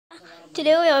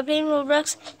Today we are playing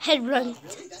Roblox Headrun.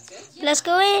 Let's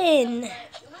go in.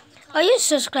 Are you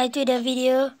subscribed to the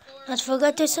video? Not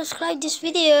forget to subscribe this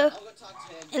video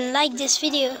and like this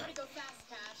video.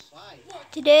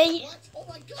 Today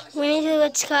we need to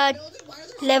get card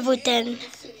level 10.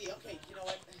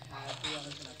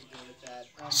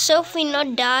 So if we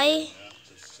not die,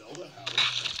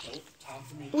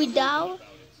 we down.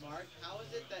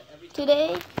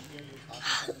 Today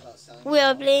we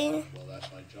are playing.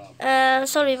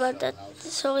 Sorry about that.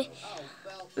 Sorry.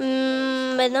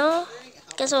 Maintenant,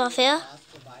 qu'est-ce qu'on va faire?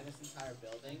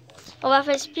 On va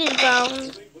faire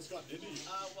speedrun.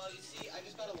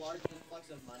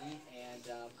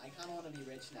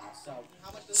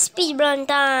 Speedrun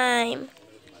time.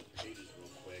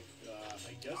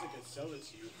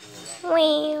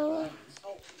 Wow.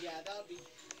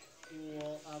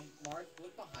 Mark,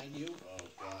 look behind you. Oh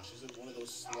gosh, is it one of those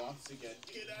sloths again?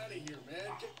 Get out of here,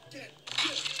 man. Get.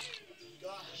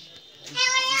 Gosh.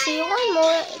 See one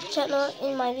more channel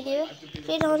in my video.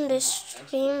 Click on the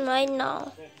stream right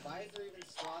now.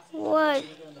 What?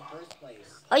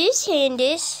 Are you seeing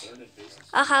this?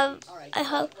 I have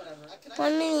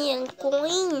 1 million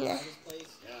coin. Yeah,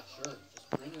 sure. Just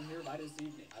bring them here by this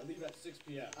evening. I leave at 6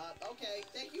 p.m. Okay,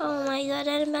 thank you. Oh my god,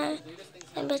 I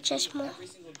bet just more. Every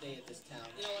single day at this town.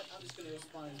 You know what? I'm just gonna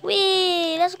respond.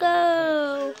 Wee, let's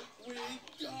go. We go.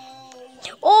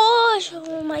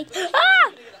 Oh my.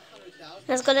 Ah!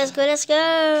 Let's go. Somehow turn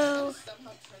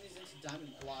these into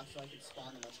diamond blocks so I can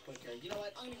spawn them much quicker. You know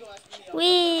what? I'm gonna go ask Mia.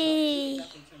 Wee.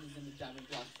 Definitely turn these into diamond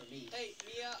blocks for me. Hey,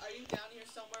 Mia, are you down here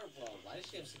somewhere? Whoa, why does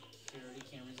she have security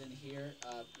cameras in here?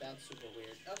 That's super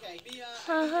weird. Okay, Mia.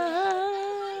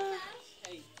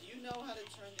 Hey, do you know how to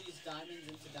turn these diamonds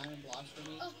into diamond blocks for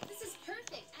me? Oh, this is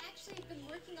perfect. I actually have been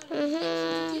working on a to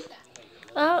do that.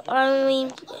 Well,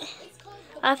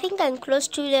 I think I'm close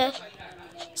to the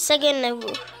second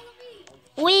level.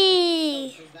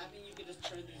 Wee! Does that mean you can just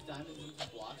turn these diamonds into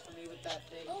blocks for me with that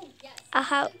thing? Oh, yes. I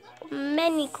have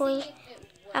many coins.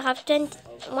 I have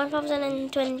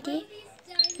 1,020.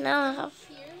 Now I have.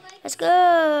 Let's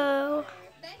go!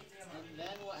 And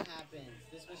then what happens?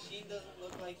 This machine doesn't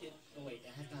look like it. Oh wait,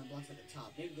 it has diamond blocks at the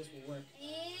top. Maybe this will work.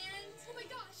 And, oh my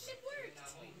gosh, it worked.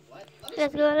 Wait, what?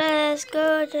 Let's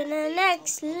go to the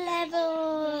next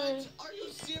level. Are you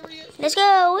serious? Let's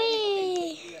go!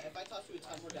 Wee! Yeah, if I toss you a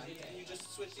ton more diamonds, can you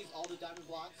just switch these all to diamond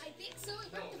blocks? I think so.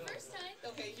 It worked the first time.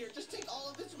 Okay, here, just take all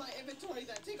of this from my inventory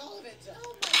then. Take all of it.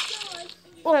 Oh my gosh.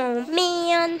 Oh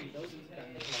man! Those into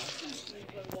diamond blocks. Use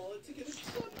my wallet to get a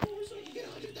ton more so I can get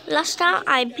 100 diamond Last time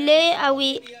I played, I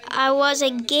was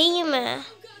a gamer. Oh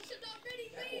gosh, I'm not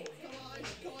ready. Wait.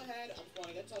 Come on, go ahead. I'm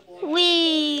spawning a ton more.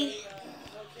 Wee!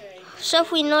 Okay. So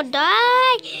if we not die,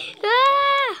 ah!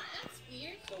 That's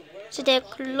weird. So they're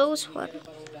close one. Diamond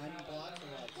blocks or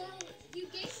what? Well, you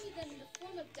gave me them in the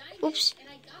form of diamonds. Oops. And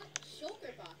I got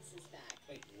shulker boxes back.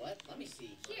 Wait, what? Let me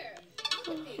see. Here.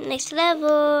 Look at me. Next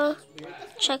level.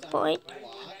 Checkpoint.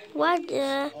 What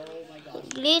the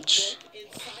glitch?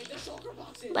 Inside the shulker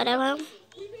boxes. Badabam.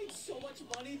 We made so much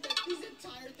money that these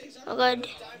entire things are Oh god.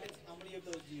 diamonds. How many of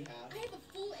those do you have? I have a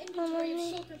full inventory of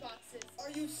shulker boxes.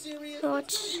 Are you serious?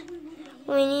 What?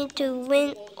 We need to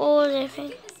win all the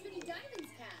things. This many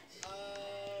diamonds cash.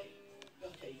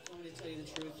 Okay, you want me to tell you the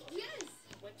truth? Yes.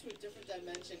 I went to a different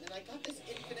dimension and I got this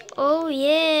infinite Oh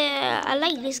yeah, I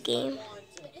like this game. The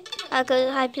infinite I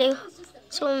play is just a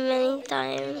so many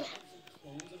times. clones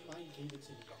of mine gave it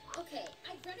to me. Okay,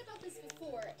 I've read about this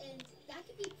before, and that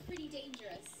could be pretty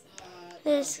dangerous.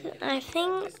 This, I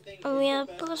think we are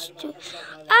supposed to.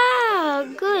 Ah,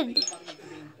 good.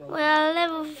 We are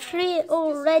level 3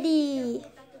 already.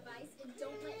 That device, and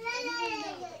don't let anyone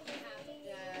know what you have.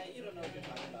 Yeah, you don't know what you're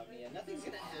talking about, Mia. Nothing's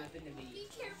gonna happen to me. Be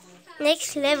careful, Pat.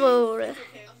 Next level. Okay,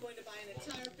 I'm going to buy an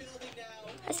entire building now.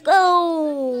 Let's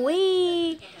go.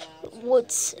 We.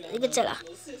 What's good? I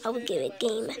will give it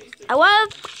game. I will.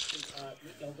 Nico,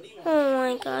 what do you want? Oh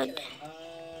my god. I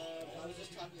was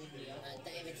just talking with Mia.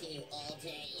 Diamond to you all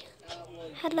day. Well,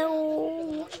 Hello.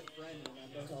 your friend,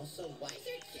 remember? Also, why is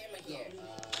there a camera here? I don't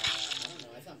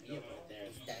know. I thought Mia put it there.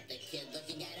 Is that the kid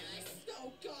looking at us?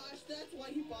 Oh gosh, that's why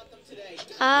he bought them today.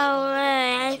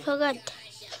 Alright, I forgot.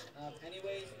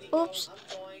 Anyways, Nico, Oops. I'm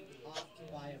going off to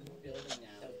buy a building now.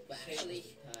 Actually,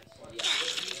 Yeah.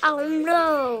 Oh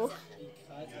no.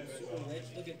 Because I'm super rich.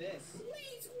 Look at this.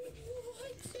 wait,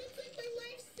 what? That's like my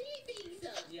life savings.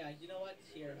 Yeah, you know what?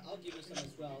 Here, I'll give you some as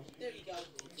well. There you go.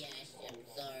 Gosh, I'm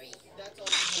sorry. That's all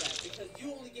you get because you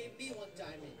only gave me 1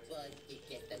 diamond. But I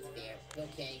guess that's fair.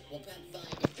 Okay, well, I'm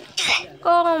fine.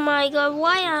 Oh my god,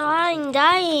 why am I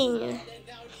dying? And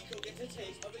now Nico gets a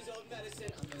taste of his own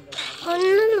medicine. I'm gonna go Oh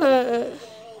no. world.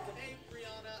 Hey,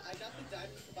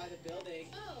 by the building.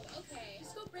 Oh, okay.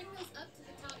 Just go bring those up to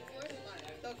the top floor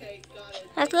tomorrow. Okay, got it.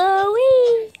 Let's go.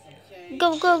 Wee. Okay.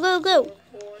 Go, go, go, go.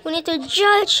 We need to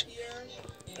judge.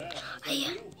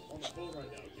 Here. On the phone right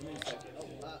now. Give me a second.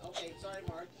 Oh, okay. Sorry,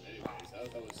 Mark. Anyways, as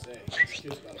I was saying, this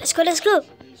kid's got a Let's go, let's go.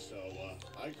 So,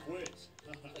 I quit.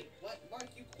 Wait, what? Mark,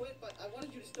 you quit, but I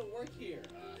wanted you to still work here.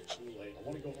 Too late. I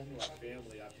want to go home to my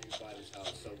family after you buy this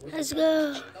house. So Let's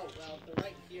go. Oh, well, they're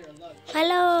right here. Look.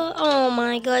 Hello. Oh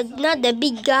my God, not the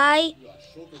big guy. You got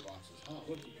sugar boxes, huh?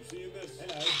 Look, you see this?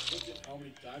 Hello. Look at how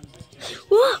many times this kid is.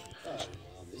 Whoa.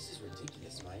 This is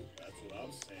ridiculous, mate. That's what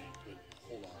I'm saying. But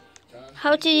hold on. Cash?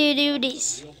 How do you do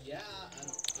this? Yeah,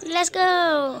 Let's go.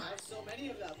 I have so many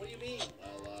of them. What do you mean?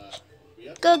 Well, we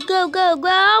have Go, go, go, go.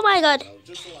 Oh my God.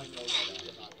 just so I know that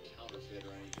you're not counterfeit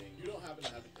or anything. You don't happen to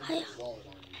have a digital wallet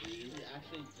on you, do you?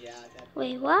 Actually, yeah.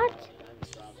 Wait, what?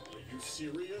 Are you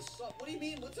serious? What do you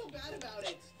mean? What's so bad about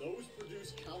it? Those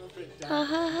produce counterfeit Ha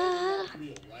ha ha.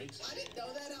 real, right? I didn't know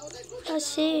that. How was I supposed I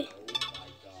see. Oh my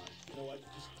gosh. You know what?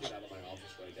 Just get out of my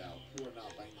office right now. You are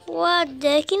not buying this. What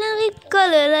the kinari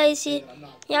color I see?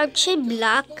 Yachi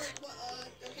black.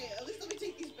 Okay, at least let me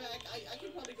take these back. I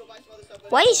can probably go buy some other stuff.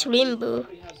 Why is rainbow?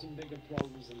 We have some bigger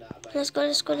problems than that, but Let's go,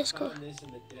 let's go, let's go. found this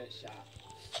in the dirt shop.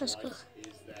 Let's go. What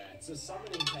is that? It's a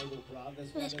summoning table, bro.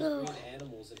 That's why Let's those go. green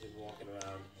animals have been walking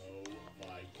around. Oh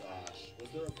my gosh. Was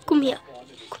there a Come here. spawn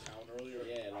in this town earlier?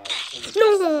 Yeah, like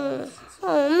No.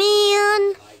 Oh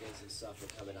man. tigers and stuff were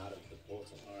coming out of the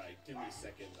portal. Alright, give me a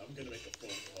second. I'm gonna make a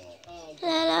phone call. Oh,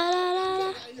 La la la la.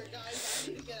 get out of here, guys.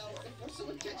 I need to get out before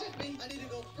someone catches me. I need to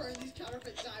go burn these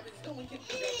counterfeit diamonds. No one can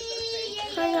figure out their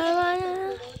face. La la la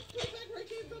la. Put it back where it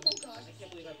came from. Oh gosh, I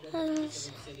can't believe I broke this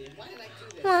obsidian. Why did I do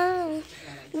this? Wow.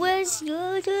 Let's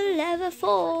go to level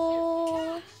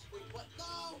 4. Wait, what?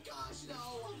 No, gosh, no.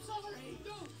 I'm sorry.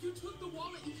 No, you took the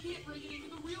wallet. You can't bring it into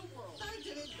the real world. I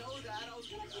didn't know that. I was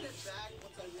gonna put it back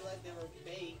once I realized they were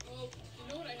fake. Well, you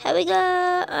know what I Here we go.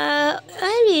 I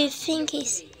really think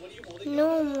it's What are you holding?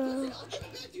 normal. I'll give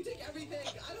it back. You take everything.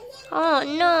 I don't want it. Oh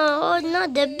no, oh,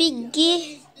 not the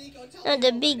biggie. Nico, tell Not me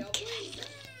the right big. now, please.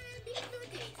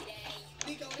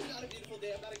 Nico, it's not a beautiful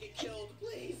day. I'm about to get killed.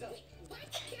 Please.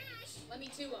 Let me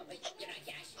to him. You're not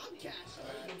cash. I'm Cash.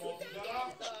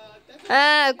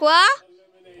 Quoi?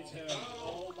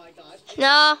 Oh my gosh.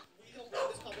 No. We don't win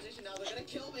this competition now. They're gonna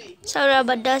kill me. Sorry,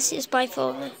 but that is my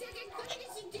fault.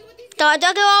 Tao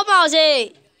cho cái ốm màu gì?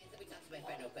 Let me talk to my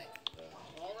friend real quick.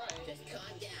 Alright. Just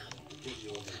calm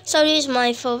down. Sorry, it's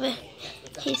my fault.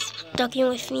 He's talking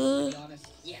with me. Honest.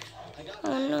 Yeah.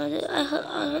 Oh no,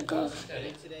 I go.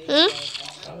 Today.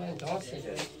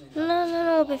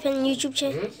 No, về phần YouTube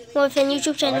channel. Ngồi phần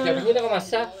YouTube channel. Macam ni dah kau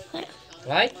masak.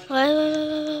 Right?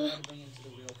 Wait.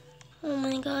 Oh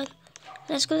my God.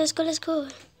 Let's go. Let's go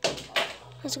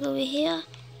over here.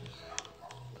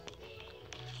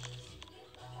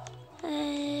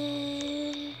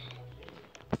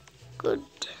 Good.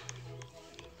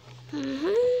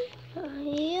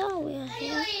 Here, we are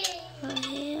here.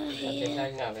 Kita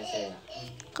ingat biasa.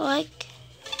 Correct.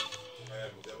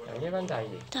 Yang ni pandai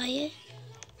je. Tired.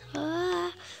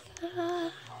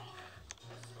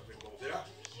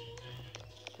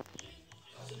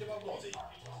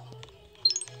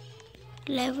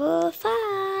 Level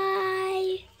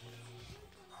 5.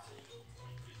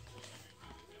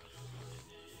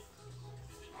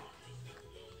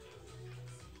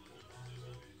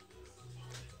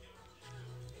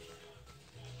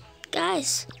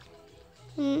 Guys,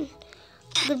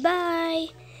 goodbye.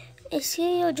 If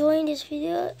you enjoying this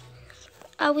video,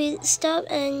 I will stop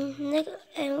and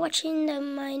watching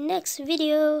my next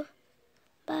video.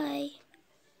 Bye.